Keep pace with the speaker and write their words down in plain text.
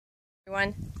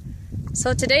Everyone.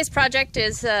 So today's project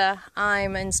is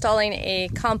I'm installing a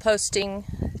composting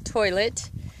toilet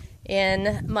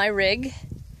in my rig,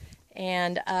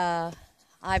 and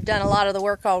I've done a lot of the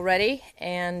work already,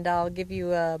 and I'll give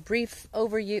you a brief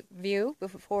overview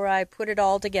before I put it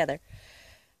all together.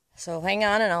 So hang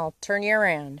on and I'll turn you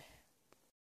around.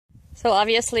 So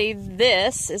obviously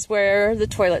this is where the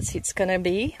toilet seat's going to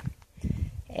be,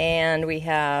 and we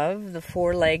have the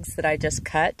 4 legs that I just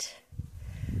cut.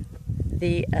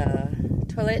 The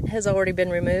toilet has already been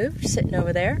removed, sitting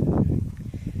over there,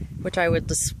 which I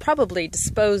would probably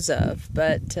dispose of,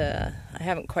 but I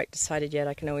haven't quite decided yet.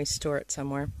 I can always store it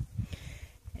somewhere.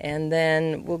 And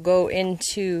then we'll go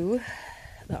into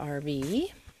the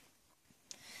RV.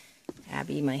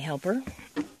 Abby, my helper.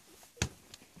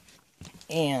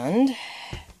 And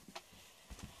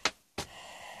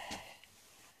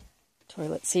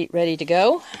toilet seat ready to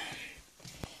go.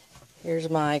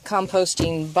 Here's my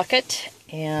composting bucket,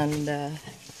 and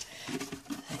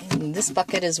in this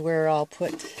bucket is where I'll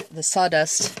put the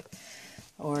sawdust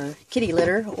or kitty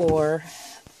litter, or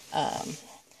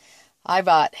I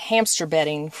bought hamster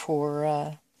bedding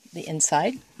for the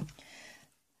inside.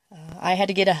 I had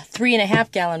to get a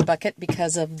 3.5 gallon bucket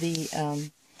because of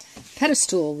the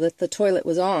pedestal that the toilet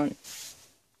was on.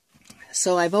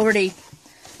 So I've already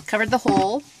covered the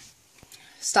hole,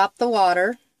 stopped the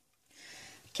water,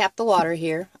 cap the water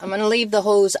here. I'm going to leave the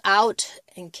hose out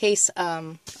in case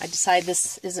I decide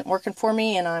this isn't working for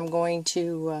me and I'm going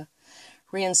to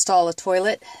reinstall a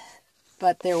toilet.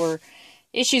 But there were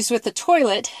issues with the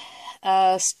toilet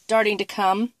starting to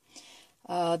come.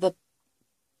 The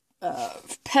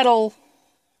pedal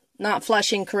not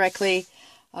flushing correctly,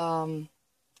 and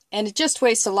it just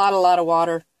wastes a lot of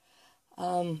water.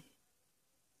 And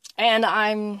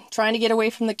I'm trying to get away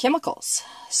from the chemicals.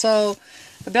 So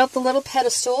I built the little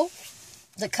pedestal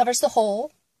that covers the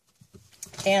hole,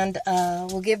 and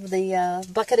we'll give the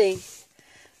bucket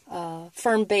a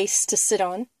firm base to sit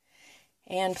on,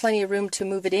 and plenty of room to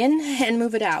move it in and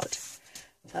move it out.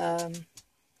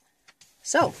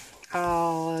 So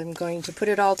I'm going to put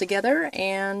it all together,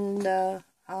 and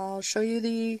I'll show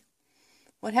you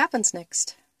what happens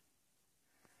next.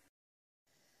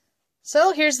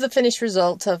 So here's the finished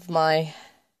result of my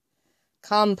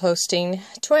composting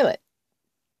toilet.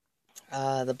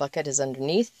 The bucket is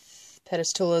underneath,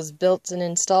 pedestal is built and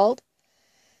installed,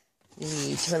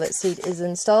 the toilet seat is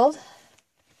installed.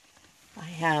 I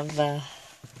have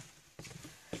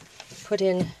put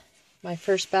in my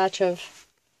first batch of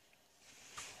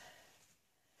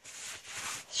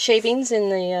shavings in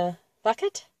the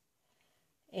bucket,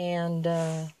 and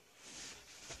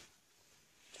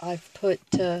I've put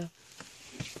a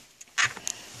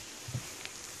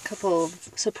couple of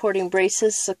supporting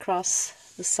braces across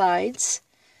the sides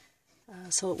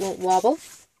so it won't wobble,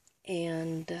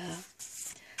 and the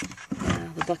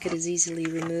bucket is easily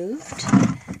removed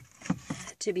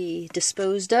to be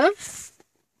disposed of,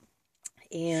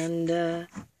 and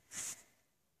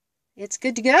it's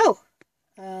good to go.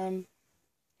 The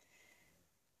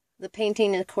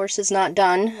painting, of course, is not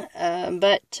done,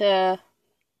 but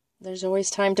there's always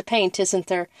time to paint, isn't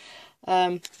there?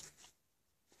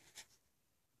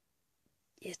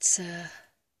 It's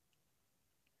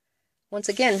once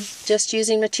again just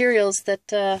using materials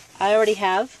that I already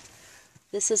have.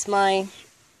 This is my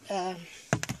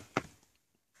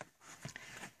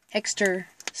extra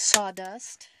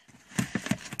sawdust,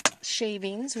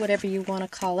 shavings, whatever you want to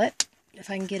call it, if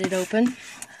I can get it open.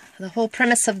 The whole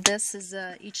premise of this is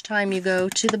each time you go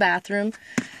to the bathroom,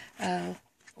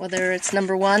 whether it's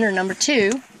number 1 or number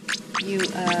 2, you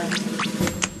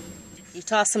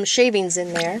toss some shavings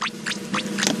in there,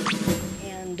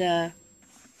 and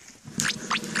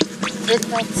it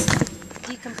helps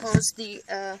decompose the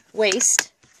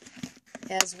waste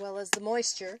as well as the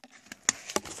moisture.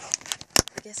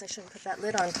 I guess I shouldn't put that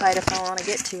lid on tight if I want to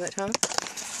get to it, huh?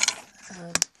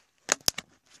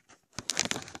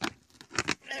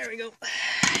 There we go.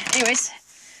 Anyways,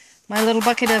 my little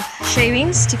bucket of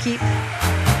shavings to keep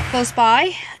close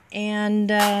by, and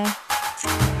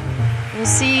we'll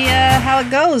see how it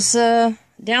goes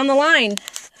down the line.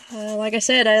 Like I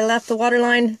said, I left the water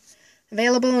line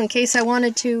available in case I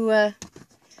wanted to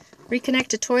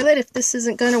reconnect a toilet if this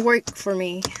isn't going to work for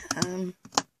me.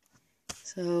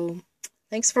 So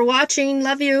thanks for watching.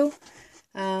 Love you.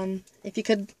 If you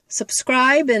could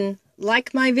subscribe and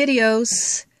like my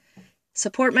videos,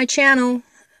 support my channel,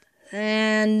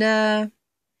 and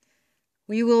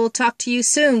we will talk to you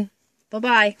soon.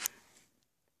 Bye-bye.